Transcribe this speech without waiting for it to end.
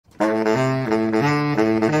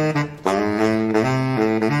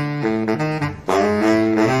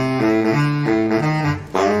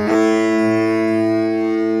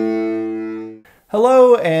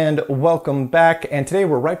welcome back. And today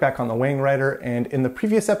we're right back on the Wangwriter. And in the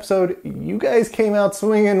previous episode, you guys came out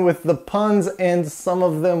swinging with the puns, and some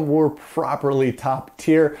of them were properly top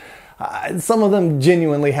tier. Some of them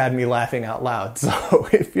genuinely had me laughing out loud. So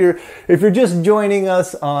if you're just joining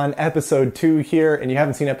us on episode 2 here and you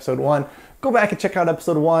haven't seen episode 1, go back and check out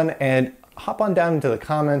episode 1 and hop on down into the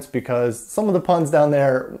comments, because some of the puns down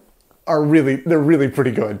there are really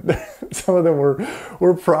pretty good. Some of them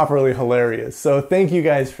were properly hilarious. So thank you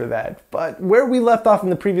guys for that. But where we left off in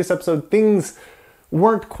the previous episode, things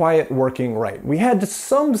weren't quite working right. We had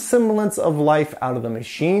some semblance of life out of the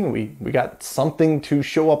machine. We got something to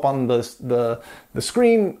show up on the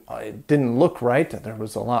screen. It didn't look right. There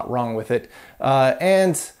was a lot wrong with it.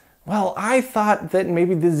 And well, I thought that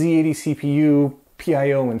maybe the Z80 CPU,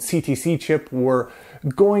 PIO, and CTC chip were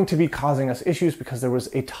going to be causing us issues because there was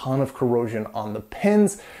a ton of corrosion on the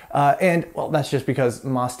pins. And well, that's just because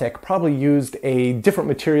MasTec probably used a different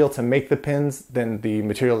material to make the pins than the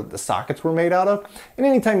material that the sockets were made out of. And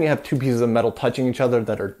anytime you have two pieces of metal touching each other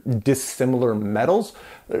that are dissimilar metals,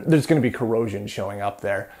 there's going to be corrosion showing up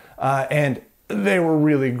there. And they were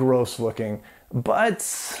really gross looking.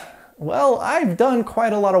 But well, I've done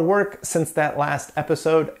quite a lot of work since that last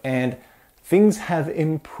episode, and things have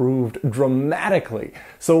improved dramatically.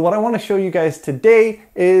 So what I want to show you guys today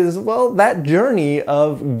is, well, that journey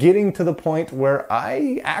of getting to the point where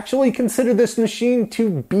I actually consider this machine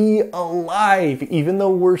to be alive, even though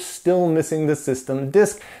we're still missing the system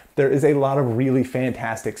disk. There is a lot of really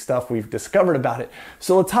fantastic stuff we've discovered about it.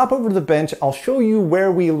 So let's hop over to the bench. I'll show you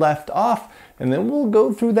where we left off, and then we'll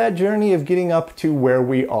go through that journey of getting up to where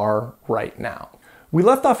we are right now. We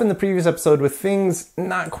left off in the previous episode with things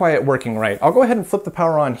not quite working right. I'll go ahead and flip the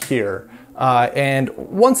power on here. And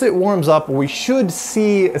once it warms up, we should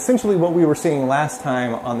see essentially what we were seeing last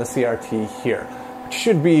time on the CRT here. Which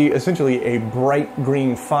should be essentially a bright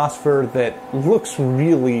green phosphor that looks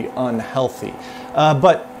really unhealthy.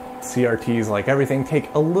 But CRTs, like everything,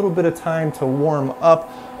 take a little bit of time to warm up.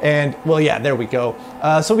 And well, yeah, there we go.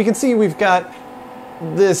 So we can see we've got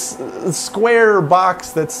this square box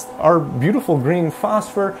that's our beautiful green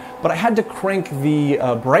phosphor, but I had to crank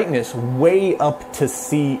the brightness way up to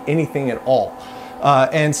see anything at all.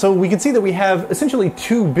 And so we can see that we have essentially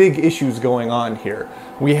two big issues going on here.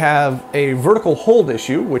 We have a vertical hold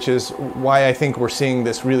issue, which is why I think we're seeing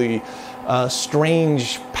this really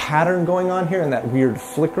strange pattern going on here and that weird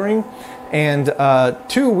flickering. And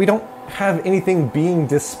 2, we don't have anything being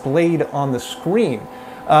displayed on the screen.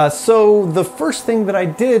 So the first thing that I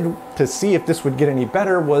did to see if this would get any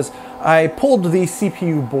better was I pulled the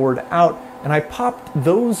CPU board out and I popped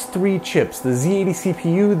those 3 chips, the Z80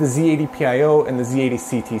 CPU, the Z80 PIO, and the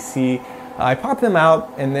Z80 CTC. I popped them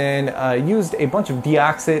out and then used a bunch of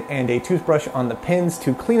deoxit and a toothbrush on the pins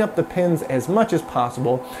to clean up the pins as much as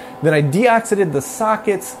possible. Then I deoxidated the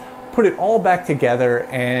sockets, put it all back together,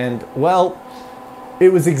 and well,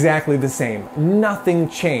 it was exactly the same. Nothing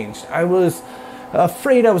changed. I was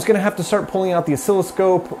afraid I was going to have to start pulling out the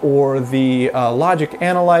oscilloscope or the logic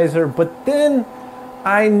analyzer, but then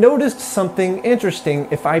I noticed something interesting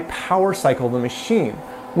if I power cycle the machine.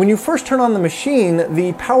 When you first turn on the machine,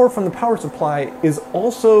 the power from the power supply is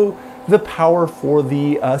also the power for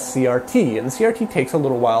the CRT, and the CRT takes a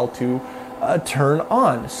little while to turn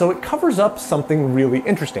on. So it covers up something really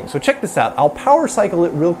interesting. So check this out. I'll power cycle it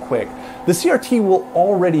real quick. The CRT will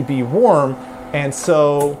already be warm, and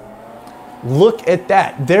so look at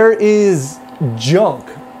that. There is junk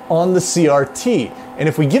on the CRT. And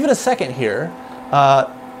if we give it a second here,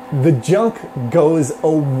 the junk goes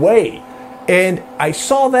away. And I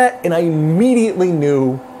saw that and I immediately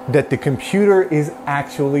knew that the computer is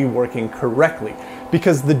actually working correctly.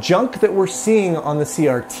 Because the junk that we're seeing on the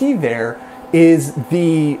CRT there is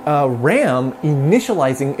the RAM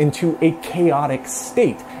initializing into a chaotic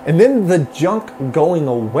state. And then the junk going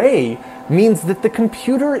away means that the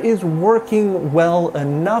computer is working well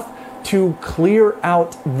enough to clear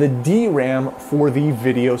out the DRAM for the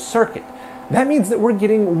video circuit. That means that we're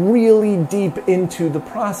getting really deep into the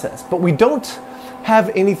process, but we don't have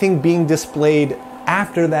anything being displayed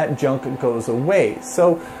after that junk goes away.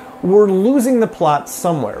 So we're losing the plot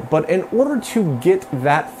somewhere, but in order to get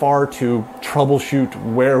that far to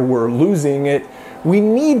troubleshoot where we're losing it, we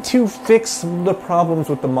need to fix the problems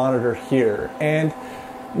with the monitor here. And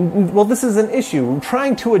well, this is an issue.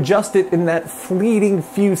 Trying to adjust it in that fleeting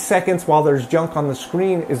few seconds while there's junk on the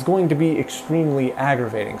screen is going to be extremely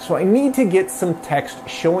aggravating. So I need to get some text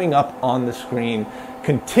showing up on the screen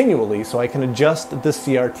continually so I can adjust the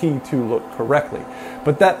CRT to look correctly.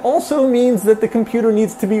 But that also means that the computer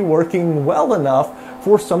needs to be working well enough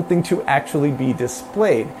for something to actually be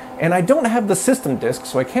displayed. And I don't have the system disk,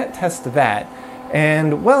 so I can't test that.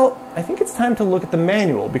 And well, I think it's time to look at the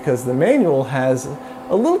manual, because the manual has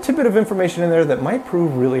a little tidbit of information in there that might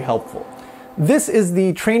prove really helpful. This is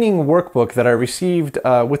the training workbook that I received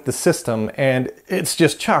with the system, and it's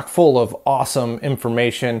just chock full of awesome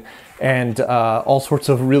information and all sorts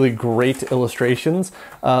of really great illustrations,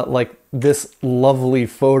 like this lovely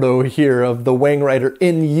photo here of the Wangwriter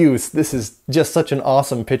in use. This is just such an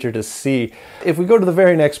awesome picture to see. If we go to the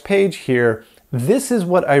very next page here, this is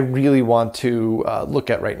what I really want to look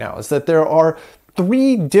at right now, is that there are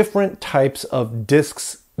 3 different types of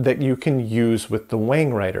disks that you can use with the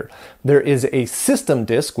Wangwriter. There is a system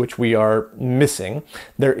disk, which we are missing.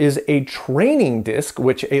 There is a training disk,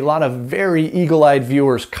 which a lot of very eagle-eyed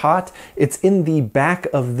viewers caught. It's in the back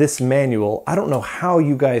of this manual. I don't know how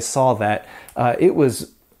you guys saw that. It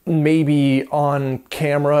was maybe on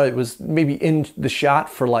camera, it was maybe in the shot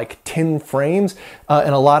for like 10 frames,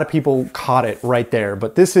 and a lot of people caught it right there.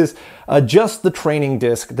 But this is just the training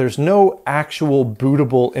disk. There's no actual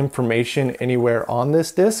bootable information anywhere on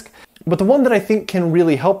this disk. But the one that I think can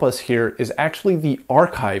really help us here is actually the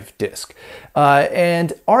archive disk.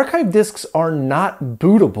 And archive disks are not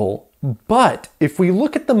bootable, but if we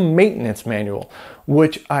look at the maintenance manual,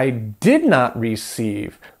 which I did not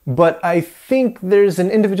receive, but I think there's an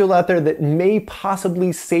individual out there that may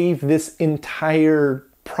possibly save this entire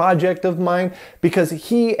project of mine, because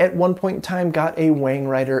he at one point in time got a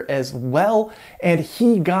Wangwriter as well, and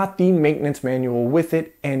he got the maintenance manual with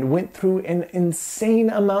it and went through an insane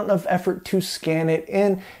amount of effort to scan it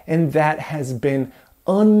in, and that has been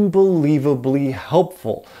unbelievably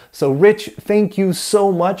helpful. So Rich, thank you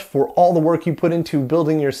so much for all the work you put into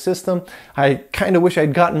building your system. I kind of wish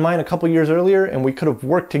I'd gotten mine a couple years earlier and we could have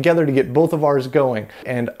worked together to get both of ours going.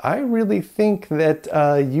 And I really think that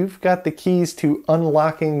you've got the keys to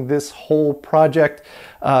unlocking this whole project.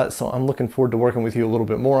 So I'm looking forward to working with you a little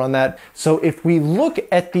bit more on that. So if we look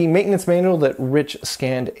at the maintenance manual that Rich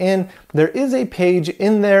scanned in, there is a page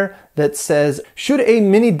in there that says, should a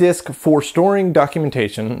mini disk for storing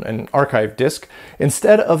documentation, an archive disk,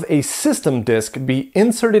 instead of a system disk be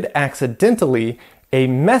inserted accidentally, a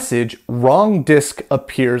message, wrong disk,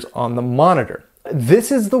 appears on the monitor.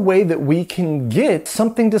 This is the way that we can get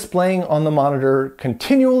something displaying on the monitor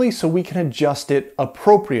continually so we can adjust it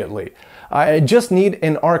appropriately. I just need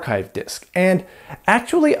an archive disk. And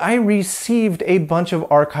actually I received a bunch of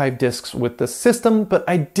archive disks with the system, but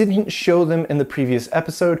I didn't show them in the previous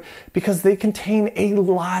episode because they contain a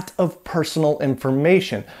lot of personal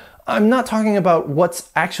information. I'm not talking about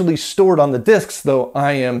what's actually stored on the disks, though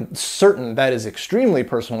I am certain that is extremely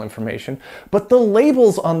personal information, but the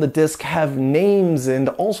labels on the disk have names and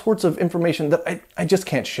all sorts of information that I just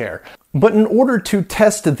can't share. But in order to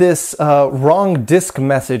test this wrong disk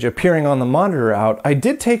message appearing on the monitor out, I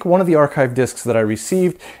did take one of the archive disks that I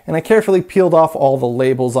received and I carefully peeled off all the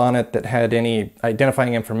labels on it that had any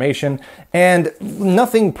identifying information, and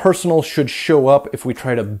nothing personal should show up if we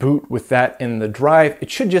try to boot with that in the drive.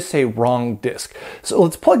 It should just say wrong disk. So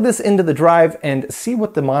let's plug this into the drive and see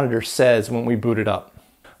what the monitor says when we boot it up.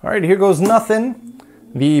 All right, here goes nothing.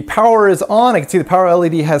 The power is on. I can see the power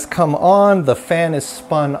LED has come on. The fan is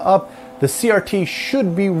spun up. The CRT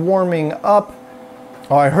should be warming up.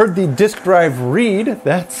 Oh, I heard the disk drive read.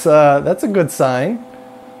 That's a good sign.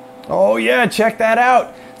 Oh yeah, check that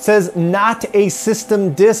out. It says not a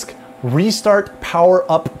system disk. Restart power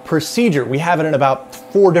up procedure. We have it in about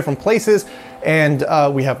 4 different places, and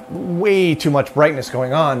we have way too much brightness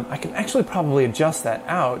going on. I can actually probably adjust that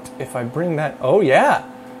out if I bring that. Oh yeah.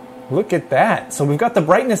 Look at that. So we've got the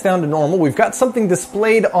brightness down to normal. We've got something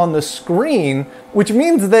displayed on the screen, which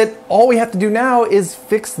means that all we have to do now is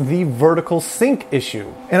fix the vertical sync issue.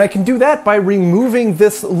 And I can do that by removing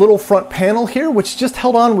this little front panel here, which is just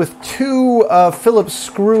held on with 2 Phillips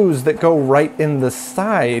screws that go right in the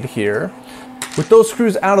side here. With those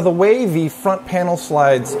screws out of the way, the front panel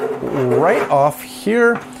slides right off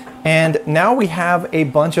here. And now we have a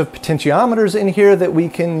bunch of potentiometers in here that we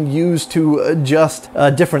can use to adjust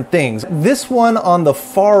different things. This one on the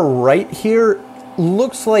far right here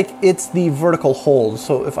looks like it's the vertical hold.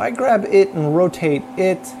 So if I grab it and rotate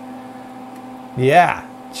it, yeah,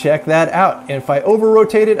 check that out. And if I over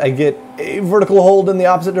rotate it, I get a vertical hold in the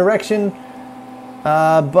opposite direction.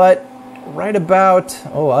 But right about,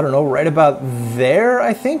 right about there,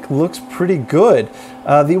 I think, looks pretty good.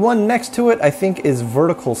 The one next to it, I think, is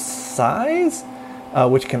vertical size.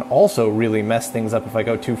 which can also really mess things up if I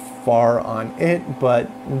go too far on it, but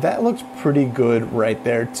that looks pretty good right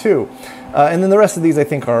there too. And then the rest of these I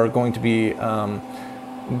think are going to be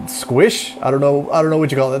squish. I don't know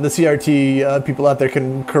what you call it. The CRT people out there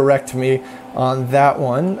can correct me on that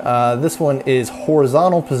one. This one is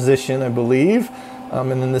horizontal position, I believe. And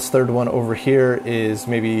then this third one over here is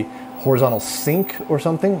maybe horizontal sync or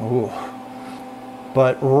something. Ooh.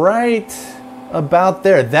 But right about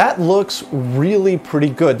there, that looks really pretty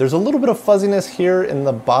good. There's a little bit of fuzziness here in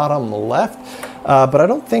the bottom left, but I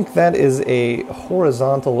don't think that is a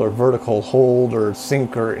horizontal or vertical hold or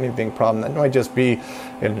sync or anything problem. That might just be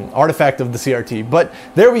an artifact of the CRT. But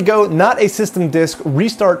there we go, not a system disk,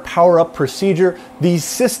 restart power up procedure. The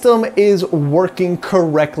system is working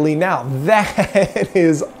correctly now. That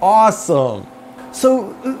is awesome.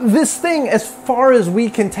 So this thing, as far as we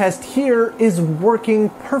can test here, is working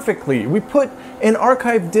perfectly. We put an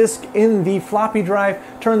archive disk in the floppy drive,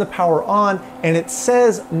 turn the power on, and it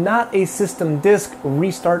says not a system disk,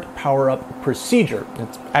 restart power up procedure.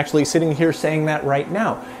 It's actually sitting here saying that right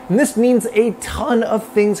now. And this means a ton of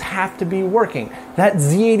things have to be working. That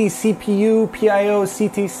Z80 CPU, PIO,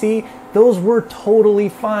 CTC, those were totally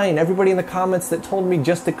fine. Everybody in the comments that told me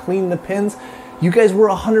just to clean the pins, you guys were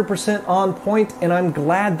 100% on point, and I'm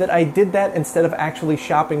glad that I did that instead of actually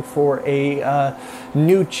shopping for a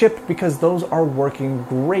new chip, because those are working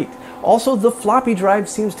great. Also, the floppy drive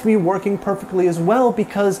seems to be working perfectly as well,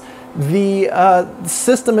 because the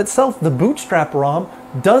system itself, the bootstrap ROM,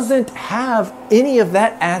 doesn't have any of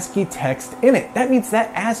that ASCII text in it. That means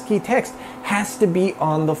that ASCII text has to be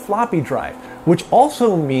on the floppy drive, which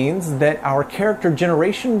also means that our character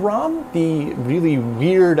generation ROM, the really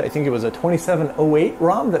weird, I think it was a 2708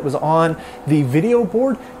 ROM that was on the video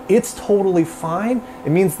board, it's totally fine. It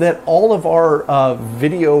means that all of our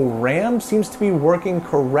video RAM seems to be working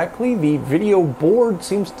correctly. The video board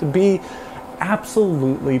seems to be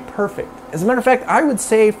absolutely perfect. As a matter of fact, I would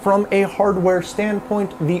say from a hardware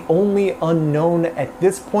standpoint, the only unknown at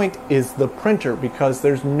this point is the printer, because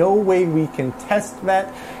there's no way we can test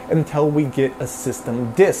that until we get a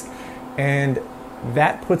system disk. And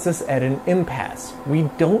that puts us at an impasse. We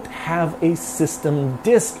don't have a system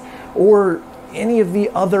disk or any of the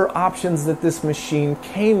other options that this machine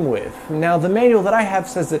came with. Now, the manual that I have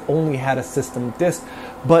says it only had a system disk,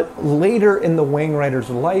 but later in the Wangwriter's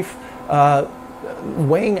life,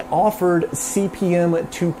 Wang offered CPM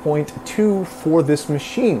 2.2 for this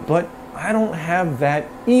machine, but I don't have that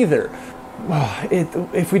either.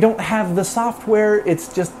 If we don't have the software,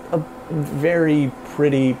 it's just a very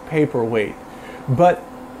pretty paperweight. But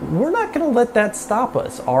we're not going to let that stop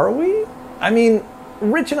us, are we? I mean,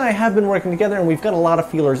 Rich and I have been working together, and we've got a lot of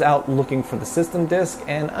feelers out looking for the system disk,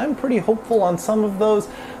 and I'm pretty hopeful on some of those,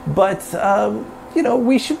 but you know,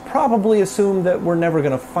 we should probably assume that we're never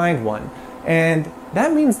going to find one. And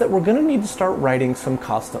that means that we're going to need to start writing some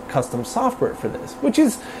custom software for this, which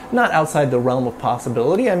is not outside the realm of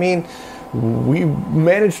possibility. I mean, we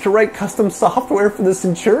managed to write custom software for the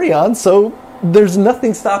Centurion, so there's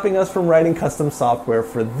nothing stopping us from writing custom software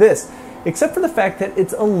for this, except for the fact that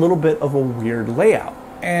it's a little bit of a weird layout.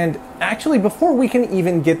 And actually, before we can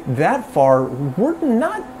even get that far, we're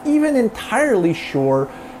not even entirely sure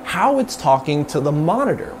how it's talking to the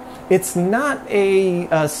monitor. It's not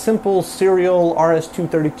a simple serial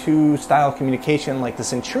RS-232 style communication like the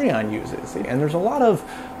Centurion uses. And there's a lot of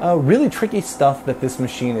really tricky stuff that this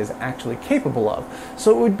machine is actually capable of.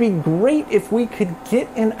 So it would be great if we could get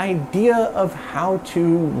an idea of how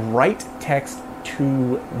to write text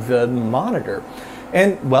to the monitor.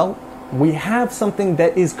 And, well, we have something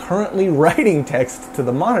that is currently writing text to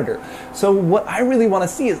the monitor. So what I really want to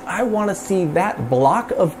see is I want to see that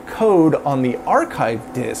block of code on the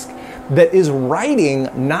archive disk that is writing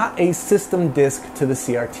not a system disk to the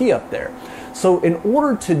CRT up there. So in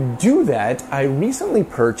order to do that, I recently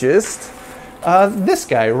purchased this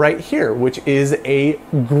guy right here, which is a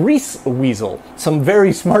grease weasel. Some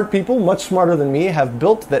very smart people, much smarter than me, have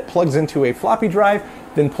built that plugs into a floppy drive,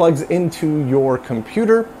 then plugs into your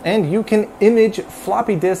computer, and you can image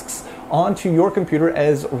floppy disks onto your computer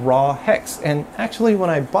as raw hex. And actually, when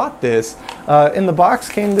I bought this, in the box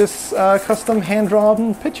came this custom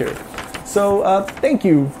hand-drawn picture. So thank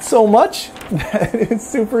you so much. It's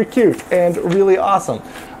super cute and really awesome.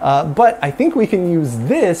 But I think we can use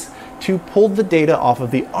this to pull the data off of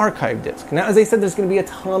the archive disk. Now, as I said, there's going to be a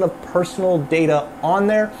ton of personal data on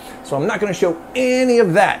there, so I'm not going to show any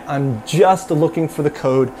of that. I'm just looking for the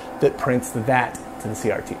code that prints that to the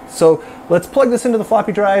CRT. So let's plug this into the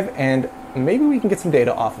floppy drive and maybe we can get some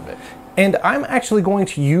data off of it. And I'm actually going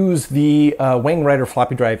to use the Wangwriter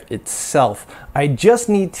floppy drive itself. I just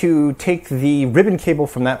need to take the ribbon cable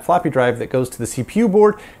from that floppy drive that goes to the CPU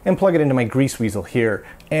board and plug it into my grease weasel here.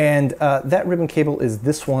 And that ribbon cable is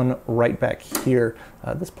this one right back here.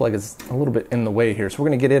 This plug is a little bit in the way here, so we're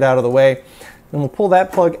going to get it out of the way. Then we'll pull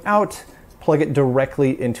that plug out, plug it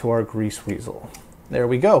directly into our grease weasel. There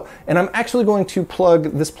we go. And I'm actually going to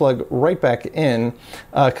plug this plug right back in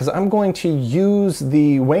because I'm going to use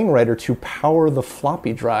the Wangwriter to power the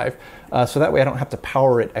floppy drive so that way I don't have to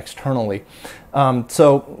power it externally.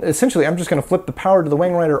 So essentially I'm just going to flip the power to the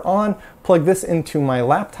Wangwriter on, plug this into my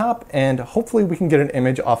laptop, and hopefully we can get an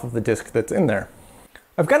image off of the disk that's in there.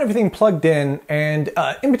 I've got everything plugged in, and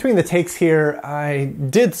in between the takes here, I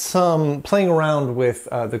did some playing around with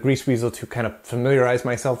the grease weasel to kind of familiarize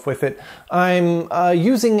myself with it. I'm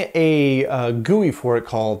using a GUI for it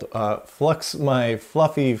called Flux My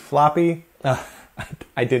Fluffy Floppy.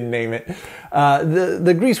 I didn't name it.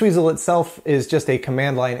 The grease weasel itself is just a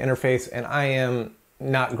command line interface, and I am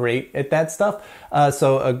not great at that stuff.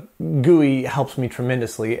 So a GUI helps me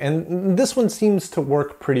tremendously, and this one seems to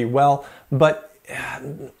work pretty well, but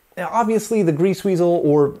obviously the grease weasel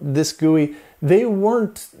or this GUI, they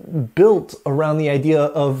weren't built around the idea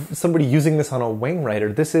of somebody using this on a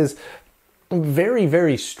Wangwriter. This is very,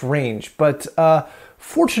 very strange, but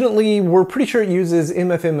fortunately, we're pretty sure it uses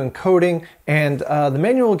MFM encoding, and the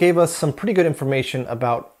manual gave us some pretty good information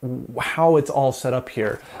about how it's all set up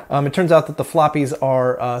here. It turns out that the floppies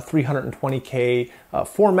are 320K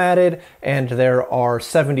formatted, and there are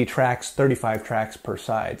 70 tracks, 35 tracks per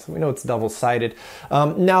side. So we know it's double-sided.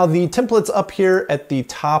 Now, the templates up here at the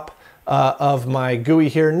top of my GUI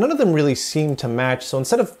here, none of them really seem to match. So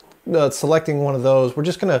instead of selecting one of those, we're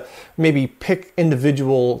just going to maybe pick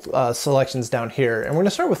individual selections down here. And we're going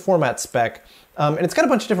to start with format spec. And it's got a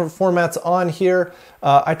bunch of different formats on here.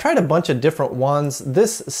 I tried a bunch of different ones.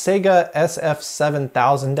 This Sega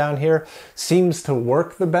SF7000 down here seems to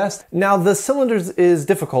work the best. Now the cylinders is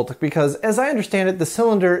difficult because, as I understand it, the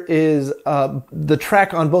cylinder is the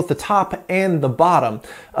track on both the top and the bottom.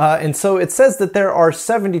 And so it says that there are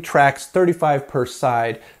 70 tracks, 35 per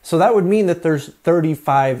side. So that would mean that there's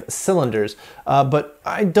 35 cylinders. But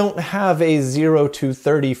I don't have a 0 to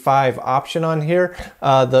 35 option on here.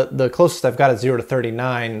 The closest I've got is 0 to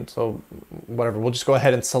 39, so whatever, we'll just go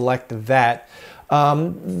ahead and select that.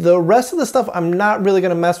 The rest of the stuff I'm not really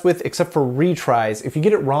going to mess with except for retries. If you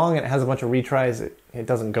get it wrong and it has a bunch of retries, it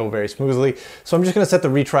doesn't go very smoothly. So I'm just going to set the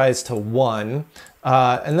retries to 1.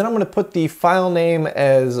 And then I'm going to put the file name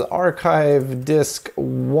as archive disk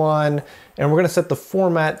 1, and we're going to set the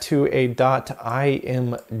format to a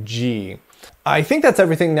 .img. I think that's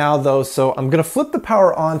everything now though, so I'm going to flip the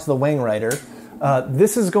power on to the Wangwriter.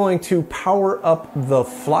 This is going to power up the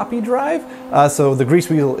floppy drive, so the grease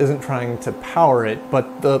weasel isn't trying to power it,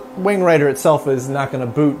 but the Wangwriter itself is not going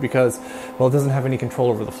to boot because, well, it doesn't have any control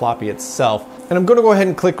over the floppy itself. And I'm going to go ahead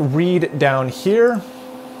and click read down here.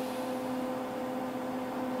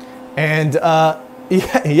 And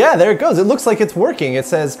yeah, there it goes. It looks like it's working. It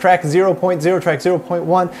says track 0.0, track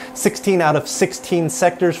 0.1, 16 out of 16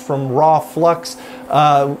 sectors from raw flux.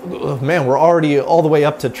 Man, we're already all the way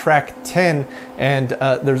up to track 10, and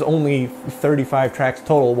there's only 35 tracks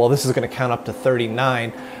total. Well, this is going to count up to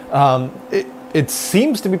 39. It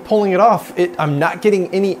seems to be pulling it off. I'm not getting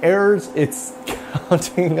any errors. It's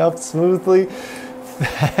counting up smoothly.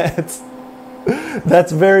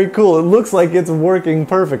 That's very cool. It looks like it's working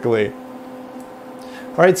perfectly.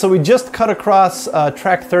 All right, so we just cut across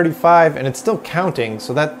track 35, and it's still counting,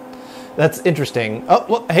 so that's interesting. Oh,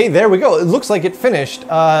 well, hey, there we go. It looks like it finished.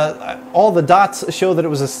 All the dots show that it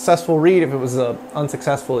was a successful read. If it was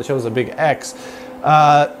unsuccessful, it shows a big X.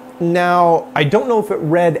 Now, I don't know if it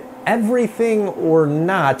read everything or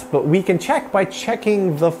not, but we can check by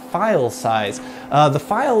checking the file size. The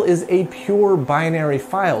file is a pure binary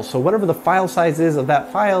file, so whatever the file size is of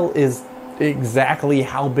that file is exactly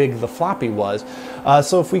how big the floppy was.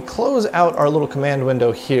 So if we close out our little command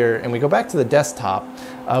window here and we go back to the desktop,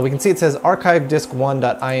 we can see it says archive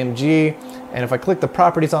disk1.img, and if I click the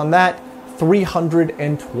properties on that,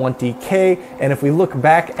 320K, and if we look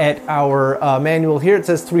back at our manual here, it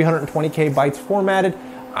says 320K bytes formatted.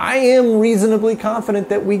 I am reasonably confident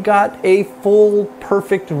that we got a full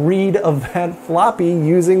perfect read of that floppy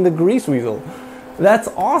using the grease weasel. That's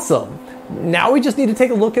awesome. Now we just need to take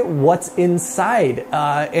a look at what's inside,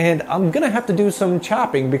 and I'm gonna have to do some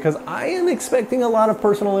chopping because I am expecting a lot of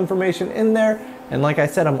personal information in there, and like I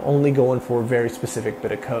said, I'm only going for a very specific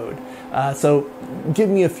bit of code. So give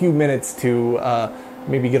me a few minutes to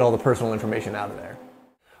maybe get all the personal information out of there.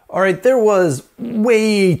 All right, there was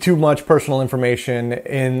way too much personal information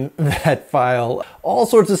in that file. All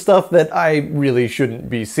sorts of stuff that I really shouldn't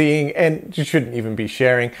be seeing and shouldn't even be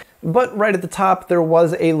sharing. But right at the top, there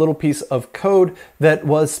was a little piece of code that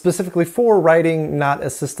was specifically for writing not a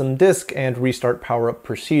system disk and restart power-up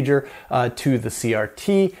procedure to the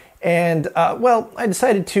CRT. And, well, I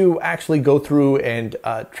decided to actually go through and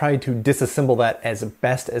try to disassemble that as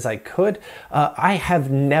best as I could. I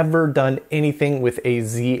have never done anything with a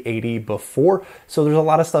Z80 before, so there's a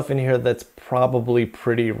lot of stuff in here that's probably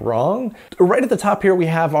pretty wrong. Right at the top here, we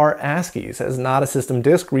have our ASCIIs as not a system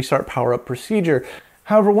disk, restart power-up procedure.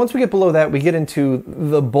 However, once we get below that, we get into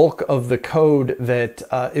the bulk of the code that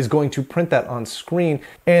is going to print that on screen.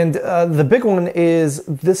 And the big one is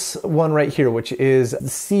this one right here, which is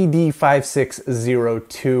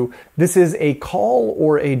CD5602. This is a call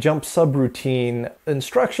or a jump subroutine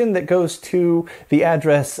instruction that goes to the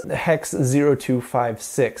address hex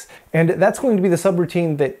 0256. And that's going to be the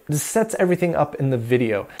subroutine that sets everything up in the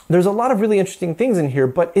video. There's a lot of really interesting things in here,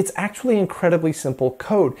 but it's actually incredibly simple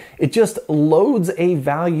code. It just loads a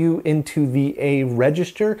value into the A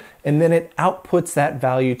register, and then it outputs that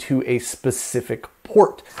value to a specific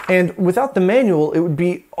port. And without the manual, it would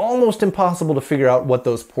be almost impossible to figure out what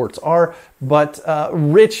those ports are, but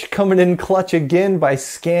Rich coming in clutch again by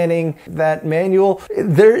scanning that manual.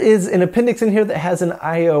 There is an appendix in here that has an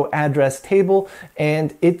IO address table,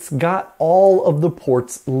 and it's got all of the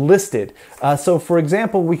ports listed. So for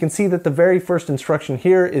example, we can see that the very first instruction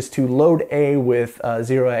here is to load A with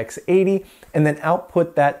 0x80, and then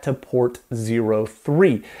output that to port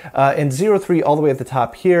 03. And 03 all the way at the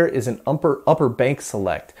top here is an upper bank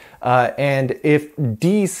select. And if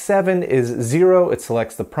D7 is 0, it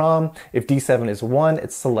selects the PROM. If D7 is 1,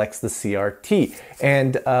 it selects the CRT.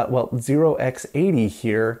 And well, 0x80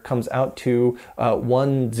 here comes out to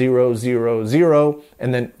 1000,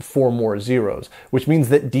 and then 4 more zeros, which means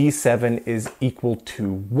that D7 is equal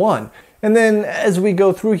to 1. And then as we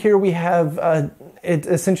go through here, we have it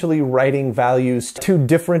essentially writing values to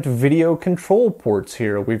different video control ports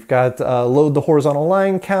here. We've got load the horizontal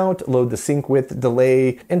line count, load the sync width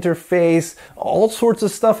delay interface, all sorts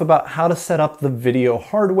of stuff about how to set up the video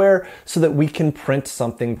hardware so that we can print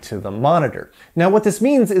something to the monitor. Now what this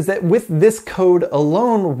means is that with this code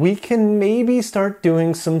alone, we can maybe start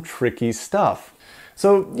doing some tricky stuff.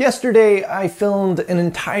 So yesterday I filmed an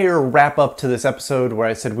entire wrap up to this episode where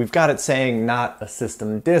I said we've got it saying not a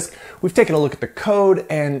system disk. We've taken a look at the code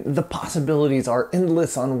and the possibilities are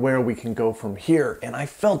endless on where we can go from here. And I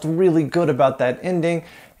felt really good about that ending.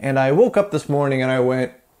 And I woke up this morning and I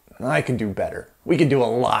went, I can do better. We can do a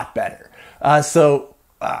lot better. So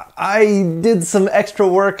I did some extra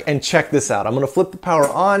work and check this out. I'm going to flip the power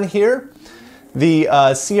on here. The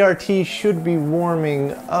CRT should be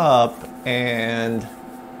warming up and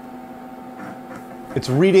it's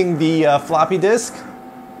reading the floppy disk.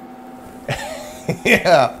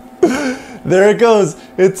 Yeah, there it goes.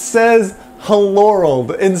 It says hello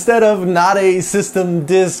world. Instead of not a system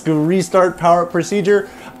disk restart power procedure,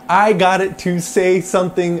 I got it to say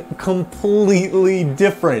something completely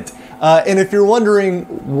different. And if you're wondering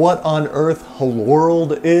what on earth hello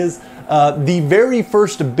world is, the very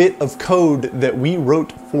first bit of code that we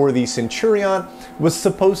wrote for the Centurion was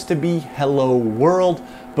supposed to be hello world,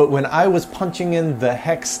 but when I was punching in the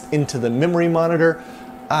hex into the memory monitor,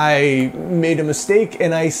 I made a mistake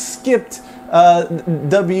and I skipped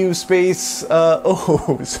W space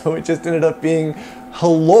O, so it just ended up being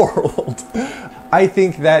hello world. I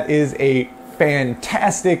think that is a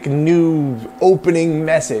fantastic new opening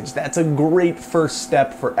message. That's a great first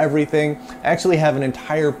step for everything. I actually have an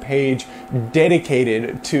entire page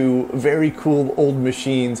dedicated to very cool old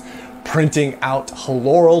machines printing out hello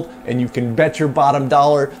world, and you can bet your bottom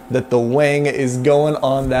dollar that the Wang is going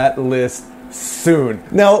on that list soon.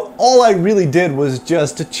 Now, all I really did was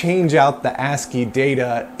just to change out the ASCII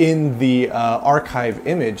data in the archive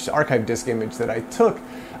disk image that I took.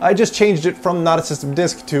 I just changed it from not a system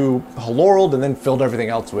disk to hello world and then filled everything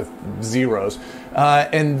else with zeros.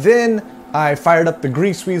 And then I fired up the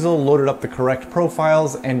grease weasel, loaded up the correct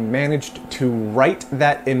profiles, and managed to write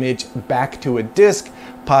that image back to a disk,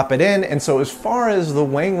 pop it in, and so as far as the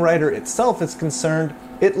Wangwriter itself is concerned,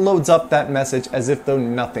 it loads up that message as if though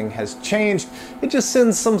nothing has changed. It just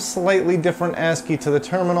sends some slightly different ASCII to the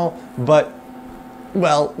terminal, but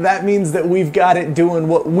well, that means that we've got it doing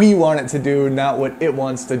what we want it to do, not what it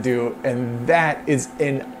wants to do, and that is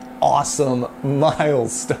an awesome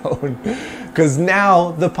milestone, because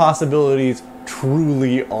now the possibilities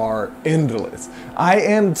truly are endless. I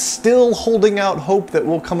am still holding out hope that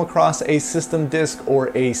we'll come across a system disk or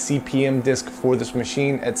a CPM disk for this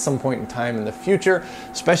machine at some point in time in the future,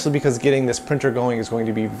 especially because getting this printer going is going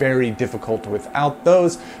to be very difficult without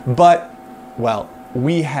those. But, well,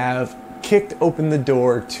 we have kicked open the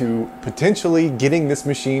door to potentially getting this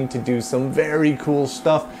machine to do some very cool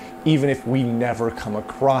stuff, even if we never come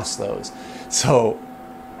across those. So,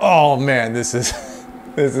 oh man, this is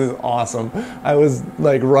this is awesome. I was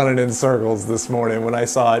like running in circles this morning when I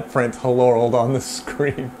saw it print hello on the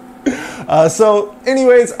screen. So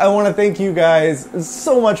anyways, I want to thank you guys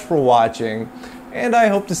so much for watching, and I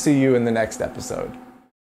hope to see you in the next episode.